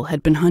faithful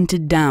had been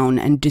hunted down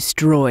and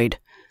destroyed,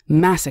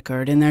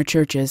 massacred in their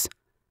churches.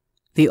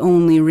 The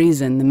only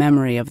reason the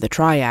memory of the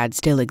Triad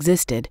still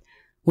existed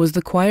was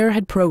the choir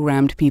had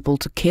programmed people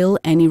to kill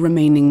any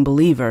remaining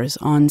believers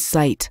on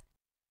sight.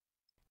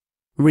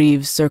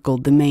 Reeves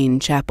circled the main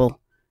chapel,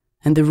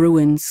 and the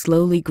ruins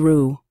slowly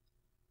grew.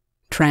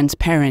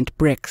 Transparent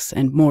bricks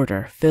and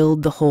mortar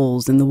filled the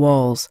holes in the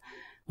walls,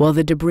 while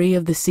the debris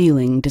of the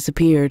ceiling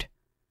disappeared.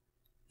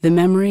 The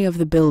memory of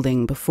the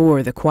building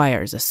before the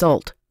choir's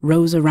assault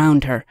rose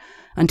around her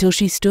until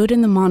she stood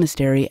in the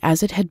monastery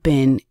as it had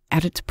been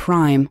at its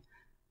prime.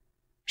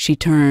 She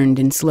turned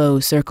in slow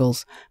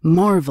circles,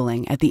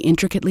 marveling at the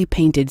intricately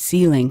painted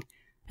ceiling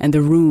and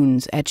the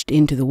runes etched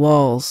into the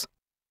walls.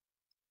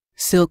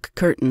 Silk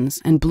curtains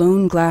and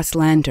blown glass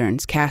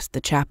lanterns cast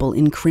the chapel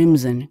in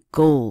crimson,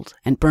 gold,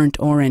 and burnt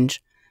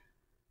orange.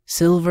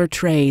 Silver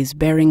trays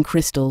bearing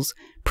crystals,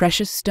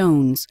 precious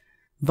stones,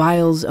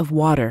 vials of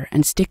water,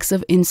 and sticks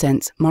of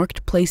incense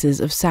marked places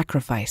of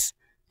sacrifice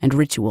and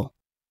ritual.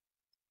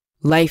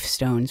 Life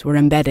stones were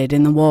embedded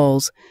in the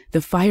walls,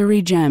 the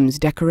fiery gems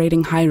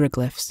decorating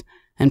hieroglyphs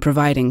and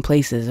providing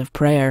places of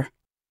prayer.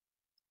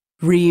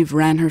 Reeve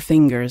ran her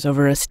fingers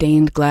over a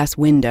stained glass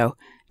window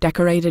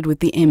decorated with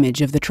the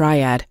image of the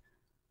Triad,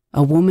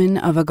 a woman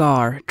of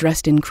Aggar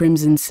dressed in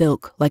crimson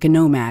silk like a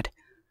nomad,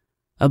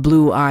 a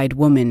blue-eyed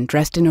woman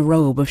dressed in a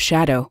robe of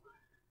shadow,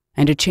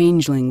 and a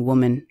changeling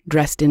woman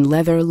dressed in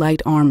leather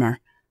light armor,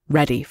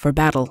 ready for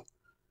battle.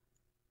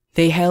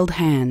 They held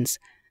hands,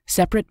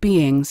 separate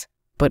beings,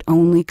 but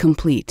only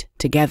complete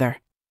together.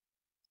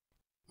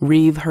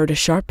 Reeve heard a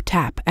sharp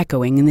tap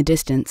echoing in the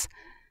distance.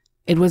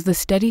 It was the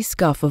steady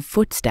scuff of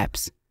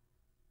footsteps.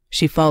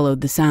 She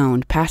followed the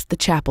sound past the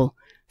chapel,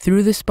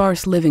 through the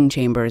sparse living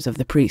chambers of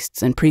the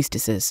priests and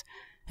priestesses,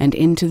 and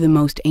into the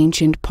most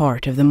ancient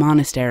part of the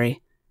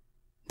monastery,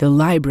 the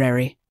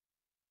library.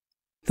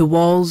 The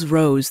walls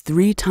rose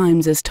 3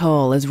 times as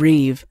tall as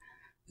Reeve.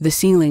 The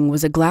ceiling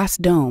was a glass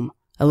dome,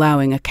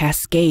 allowing a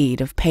cascade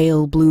of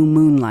pale blue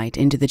moonlight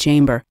into the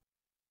chamber.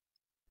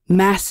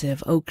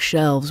 Massive oak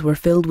shelves were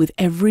filled with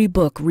every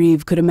book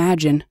Reeve could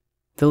imagine,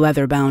 the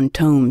leather-bound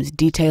tomes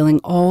detailing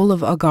all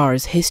of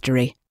Aggar's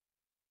history.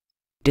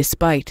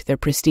 Despite their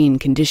pristine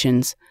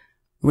conditions,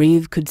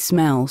 Reeve could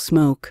smell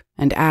smoke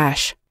and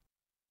ash.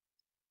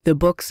 The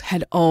books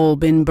had all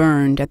been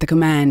burned at the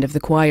command of the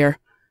choir.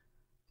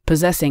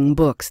 Possessing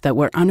books that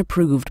were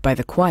unapproved by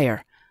the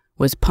choir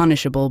was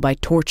punishable by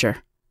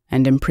torture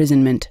and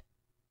imprisonment.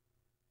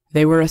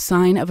 They were a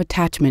sign of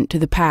attachment to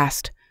the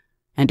past,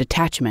 and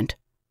attachment,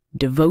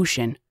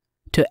 devotion,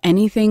 to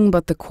anything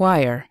but the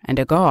choir and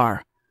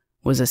Aggar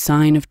was a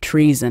sign of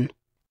treason.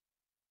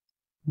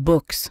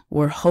 Books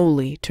were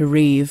holy to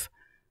Reeve,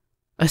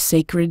 a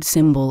sacred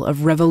symbol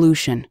of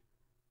revolution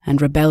and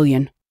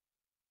rebellion.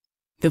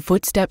 The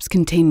footsteps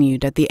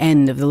continued at the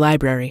end of the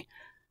library.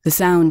 The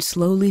sound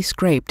slowly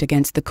scraped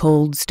against the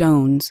cold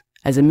stones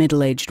as a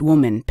middle-aged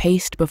woman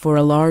paced before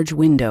a large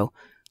window,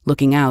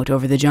 looking out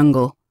over the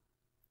jungle.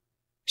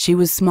 She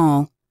was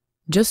small,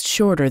 just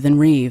shorter than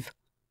Reeve,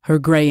 her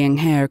graying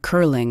hair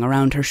curling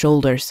around her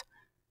shoulders.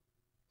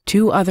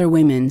 2 other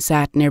women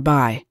sat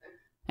nearby,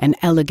 an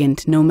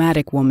elegant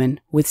nomadic woman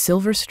with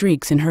silver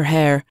streaks in her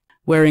hair,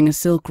 wearing a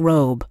silk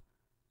robe,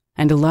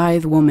 and a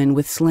lithe woman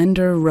with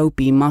slender,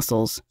 ropey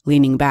muscles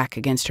leaning back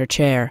against her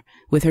chair,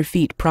 with her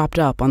feet propped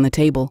up on the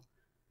table.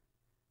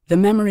 The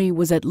memory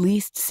was at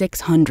least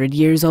 600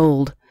 years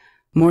old,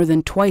 more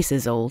than twice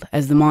as old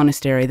as the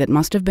monastery that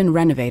must have been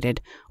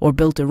renovated or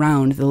built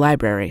around the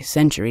library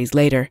centuries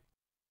later.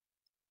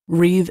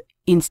 Reeve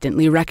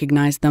instantly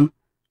recognized them.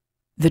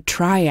 The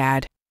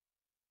Triad.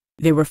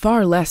 They were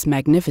far less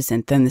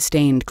magnificent than the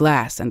stained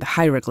glass and the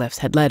hieroglyphs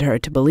had led her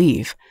to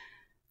believe.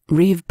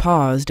 Reeve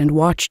paused and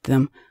watched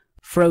them,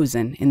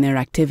 frozen in their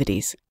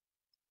activities.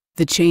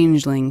 The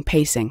changeling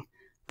pacing,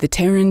 the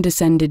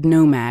Terran-descended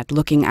nomad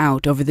looking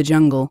out over the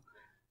jungle,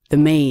 the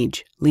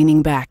mage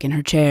leaning back in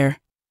her chair.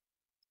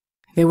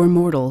 They were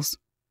mortals,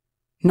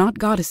 not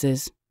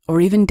goddesses or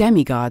even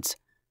demigods,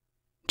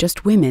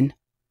 just women,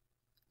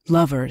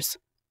 lovers,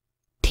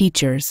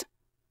 teachers.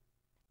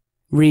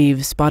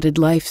 Reeve spotted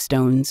life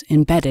stones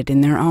embedded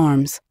in their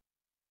arms.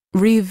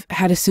 Reeve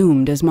had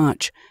assumed as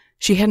much.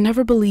 She had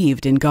never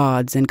believed in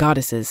gods and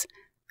goddesses.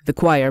 The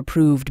choir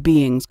proved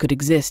beings could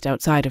exist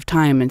outside of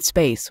time and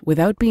space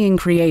without being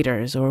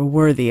creators or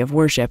worthy of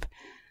worship.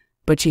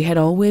 But she had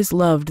always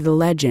loved the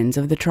legends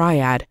of the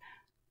Triad.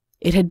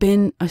 It had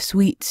been a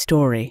sweet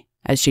story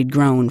as she'd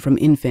grown from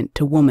infant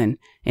to woman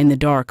in the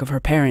dark of her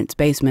parents'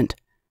 basement.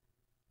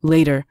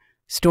 Later,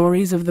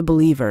 stories of the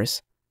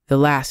believers, the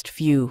last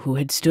few who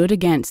had stood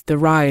against the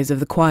rise of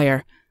the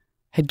choir,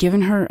 had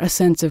given her a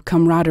sense of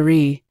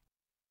camaraderie.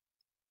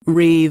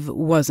 Reeve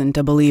wasn't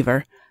a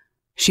believer.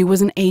 She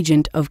was an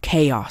agent of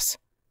chaos,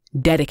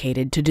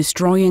 dedicated to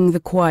destroying the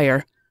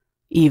choir,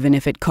 even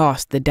if it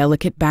cost the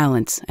delicate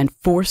balance and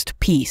forced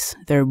peace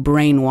their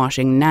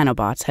brainwashing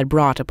nanobots had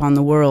brought upon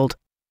the world.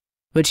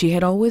 But she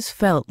had always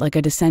felt like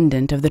a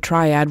descendant of the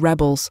Triad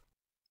rebels,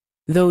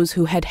 those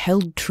who had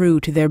held true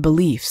to their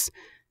beliefs,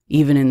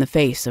 even in the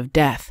face of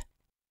death.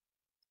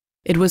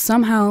 It was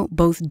somehow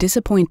both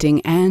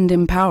disappointing and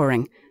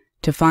empowering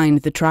to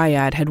find the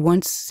Triad had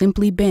once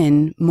simply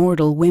been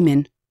mortal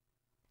women.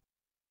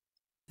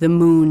 The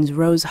moons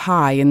rose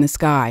high in the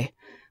sky,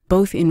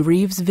 both in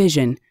Reeve's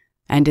vision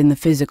and in the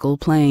physical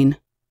plane.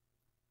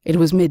 It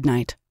was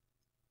midnight.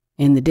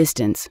 In the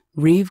distance,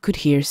 Reeve could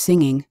hear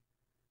singing.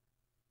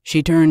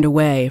 She turned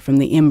away from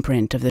the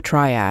imprint of the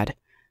Triad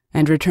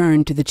and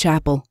returned to the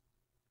chapel.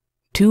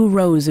 2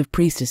 rows of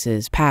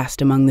priestesses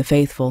passed among the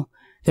faithful,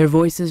 their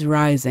voices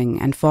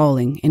rising and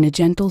falling in a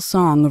gentle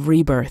song of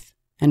rebirth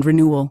and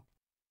renewal.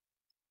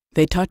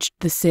 They touched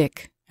the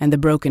sick and the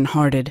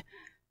broken-hearted,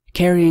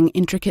 carrying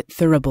intricate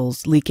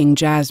thuribles leaking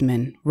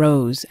jasmine,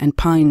 rose, and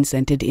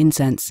pine-scented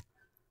incense.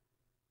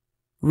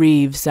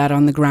 Reeve sat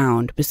on the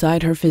ground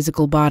beside her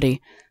physical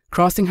body,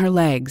 crossing her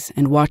legs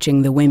and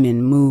watching the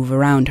women move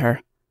around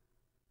her.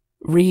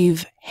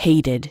 Reeve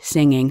hated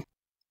singing.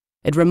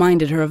 It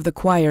reminded her of the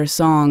choir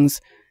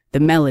songs, the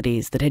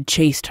melodies that had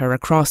chased her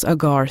across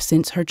Aggar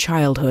since her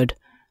childhood.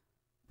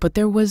 But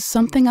there was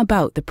something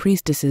about the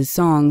priestesses'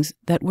 songs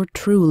that were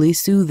truly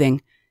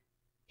soothing,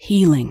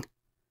 healing.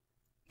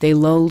 They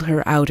lulled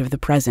her out of the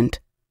present,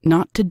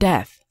 not to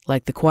death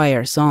like the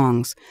choir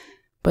songs,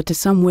 but to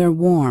somewhere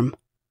warm,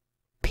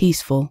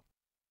 peaceful.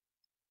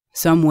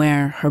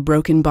 Somewhere her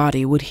broken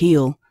body would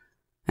heal,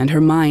 and her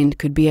mind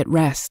could be at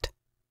rest.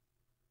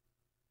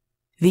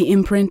 The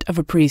imprint of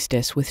a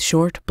priestess with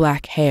short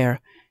black hair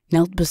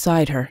knelt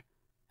beside her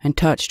and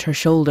touched her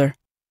shoulder.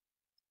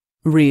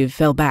 Reeve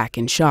fell back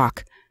in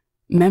shock.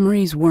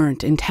 Memories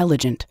weren't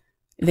intelligent.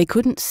 They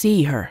couldn't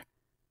see her.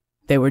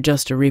 They were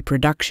just a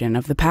reproduction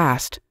of the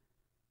past.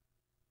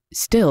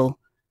 Still,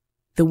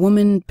 the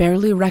woman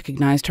barely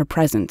recognized her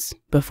presence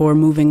before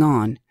moving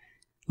on,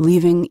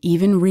 leaving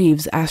even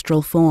Reeve's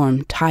astral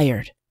form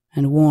tired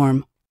and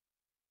warm.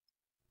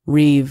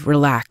 Reeve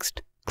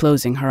relaxed,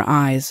 closing her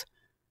eyes.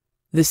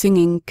 The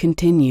singing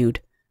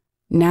continued,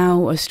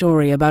 now a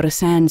story about a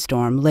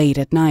sandstorm late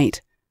at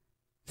night,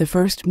 the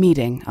first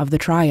meeting of the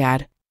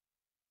Triad.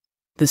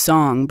 The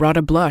song brought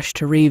a blush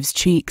to Reeve's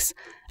cheeks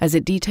as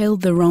it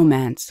detailed the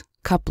romance,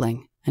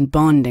 coupling, and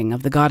bonding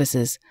of the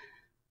goddesses,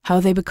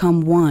 how they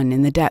become one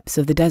in the depths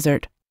of the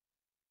desert.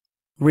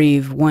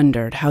 Reeve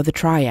wondered how the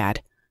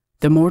Triad,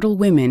 the mortal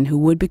women who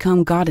would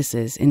become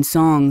goddesses in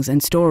songs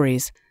and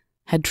stories,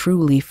 had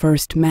truly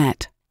first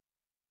met.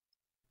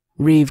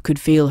 Reeve could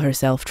feel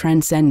herself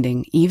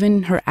transcending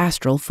even her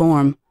astral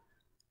form.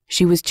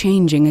 She was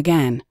changing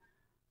again,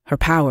 her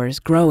powers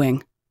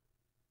growing.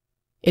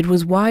 It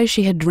was why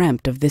she had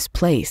dreamt of this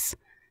place,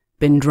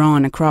 been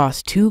drawn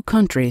across 2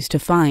 countries to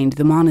find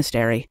the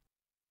monastery.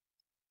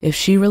 If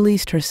she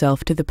released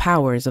herself to the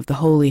powers of the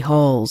holy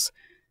halls,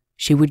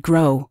 she would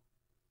grow,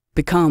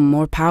 become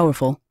more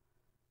powerful.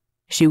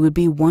 She would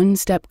be 1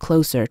 step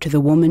closer to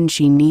the woman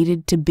she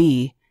needed to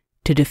be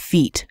to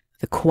defeat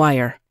the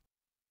choir.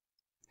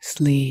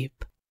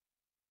 Sleep.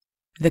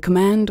 The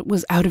command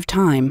was out of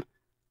time,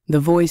 the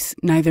voice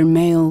neither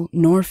male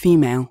nor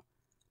female.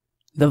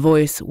 The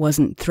voice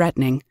wasn't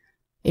threatening,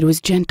 it was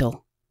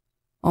gentle,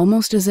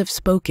 almost as if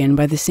spoken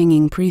by the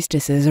singing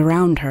priestesses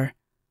around her.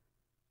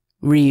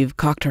 Reeve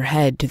cocked her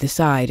head to the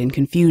side in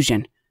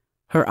confusion,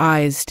 her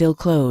eyes still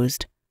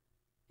closed.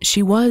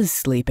 She was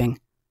sleeping.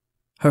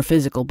 Her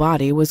physical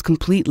body was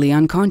completely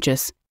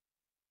unconscious.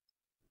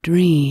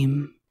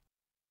 Dream.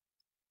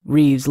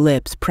 Reeve's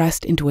lips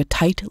pressed into a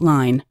tight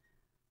line.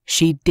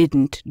 She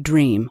didn't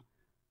dream.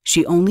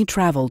 She only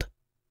traveled.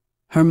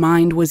 Her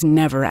mind was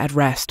never at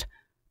rest.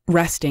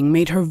 Resting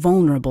made her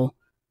vulnerable,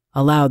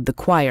 allowed the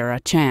choir a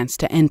chance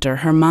to enter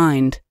her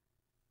mind.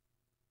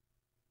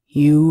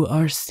 You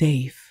are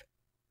safe.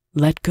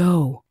 Let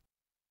go.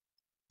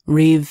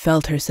 Reeve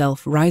felt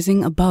herself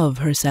rising above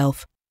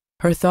herself,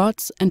 her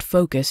thoughts and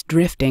focus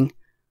drifting.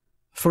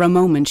 For a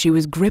moment she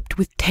was gripped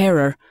with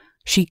terror.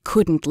 She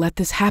couldn't let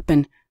this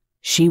happen.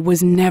 She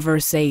was never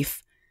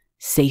safe.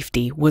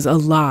 Safety was a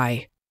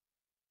lie.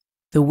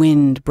 The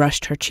wind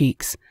brushed her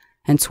cheeks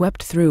and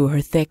swept through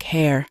her thick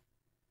hair.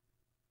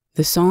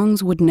 The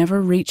songs would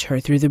never reach her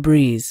through the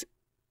breeze.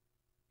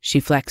 She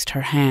flexed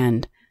her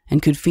hand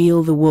and could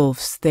feel the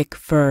wolf's thick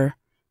fur,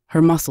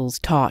 her muscles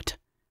taut,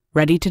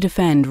 ready to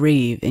defend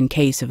Reeve in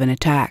case of an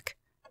attack.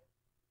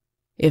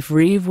 If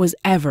Reeve was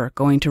ever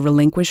going to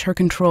relinquish her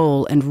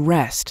control and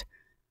rest,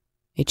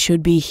 it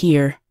should be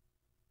here.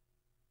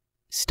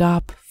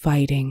 Stop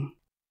fighting.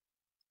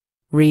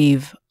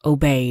 Reeve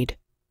obeyed.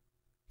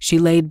 She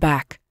laid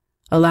back,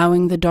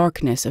 allowing the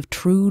darkness of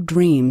true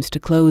dreams to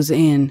close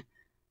in,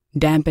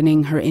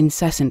 dampening her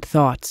incessant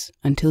thoughts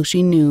until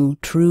she knew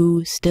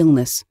true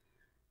stillness,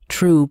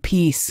 true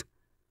peace.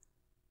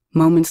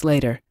 Moments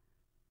later,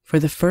 for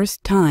the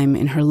first time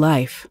in her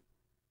life,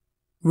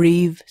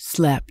 Reeve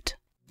slept.